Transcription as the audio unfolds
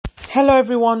Hello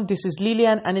everyone, this is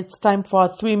Lillian and it's time for our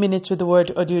 3 minutes with the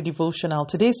word audio devotional.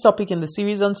 Today's topic in the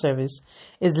series on service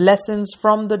is Lessons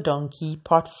from the Donkey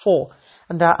Part 4.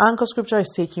 And our anchor scripture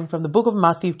is taken from the book of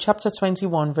Matthew chapter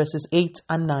 21 verses 8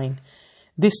 and 9.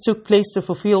 This took place to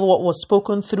fulfill what was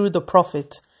spoken through the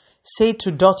prophet. Say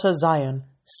to daughter Zion,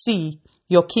 see,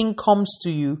 your king comes to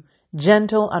you,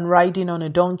 gentle and riding on a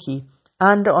donkey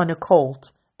and on a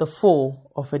colt, the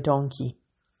foal of a donkey.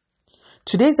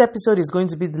 Today's episode is going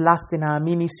to be the last in our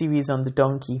mini-series on the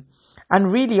donkey.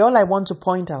 And really, all I want to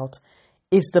point out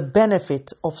is the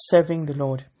benefit of serving the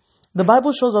Lord. The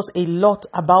Bible shows us a lot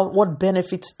about what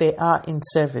benefits there are in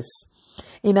service.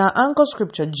 In our anchor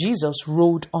scripture, Jesus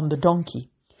rode on the donkey.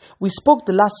 We spoke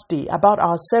the last day about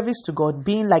our service to God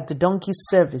being like the donkey's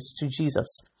service to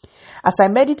Jesus. As I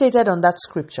meditated on that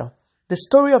scripture, the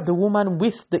story of the woman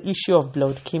with the issue of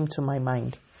blood came to my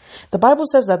mind. The Bible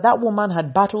says that woman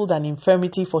had battled an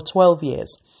infirmity for 12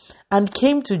 years and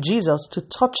came to Jesus to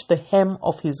touch the hem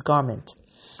of his garment.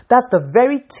 That's the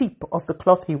very tip of the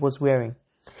cloth he was wearing.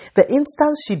 The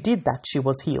instant she did that, she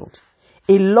was healed.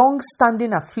 A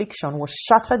long-standing affliction was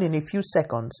shattered in a few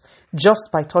seconds just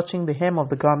by touching the hem of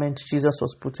the garment Jesus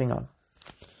was putting on.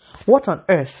 What on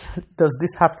earth does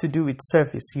this have to do with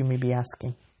service, you may be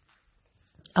asking?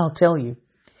 I'll tell you.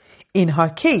 In her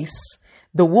case,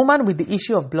 the woman with the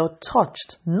issue of blood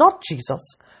touched not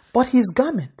Jesus, but his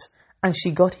garment, and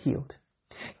she got healed.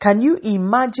 Can you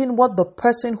imagine what the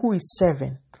person who is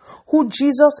serving, who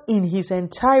Jesus in his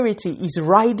entirety is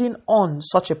riding on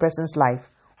such a person's life,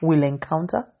 will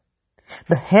encounter?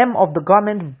 The hem of the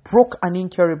garment broke an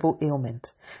incurable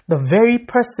ailment. The very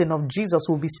person of Jesus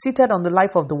will be seated on the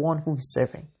life of the one who is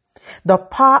serving. The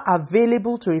power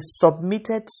available to a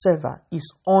submitted server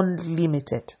is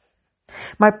unlimited.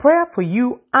 My prayer for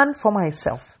you and for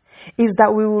myself is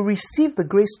that we will receive the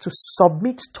grace to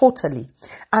submit totally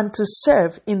and to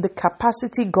serve in the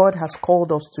capacity God has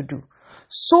called us to do,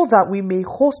 so that we may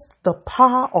host the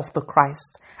power of the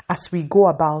Christ as we go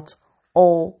about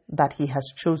all that he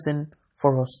has chosen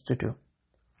for us to do.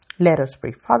 Let us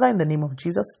pray. Father, in the name of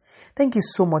Jesus, thank you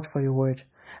so much for your word.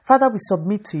 Father, we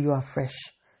submit to you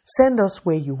afresh. Send us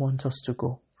where you want us to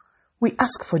go. We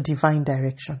ask for divine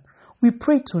direction. We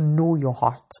pray to know your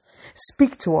heart.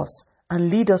 Speak to us and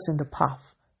lead us in the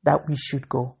path that we should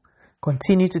go.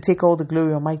 Continue to take all the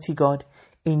glory, Almighty God.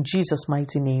 In Jesus'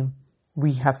 mighty name,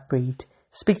 we have prayed.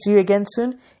 Speak to you again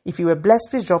soon. If you were blessed,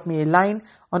 please drop me a line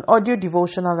on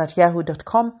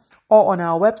audiodevotional@yahoo.com or on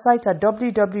our website at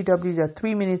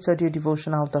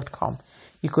www.3minutesaudiodevotional.com.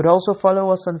 You could also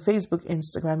follow us on Facebook,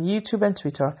 Instagram, YouTube, and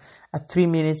Twitter at 3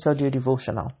 Minutes Audio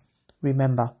Devotional.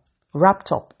 Remember,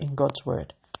 wrapped up in God's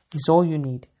Word is all you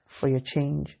need for your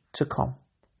change to come.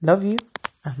 Love you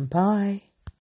and bye.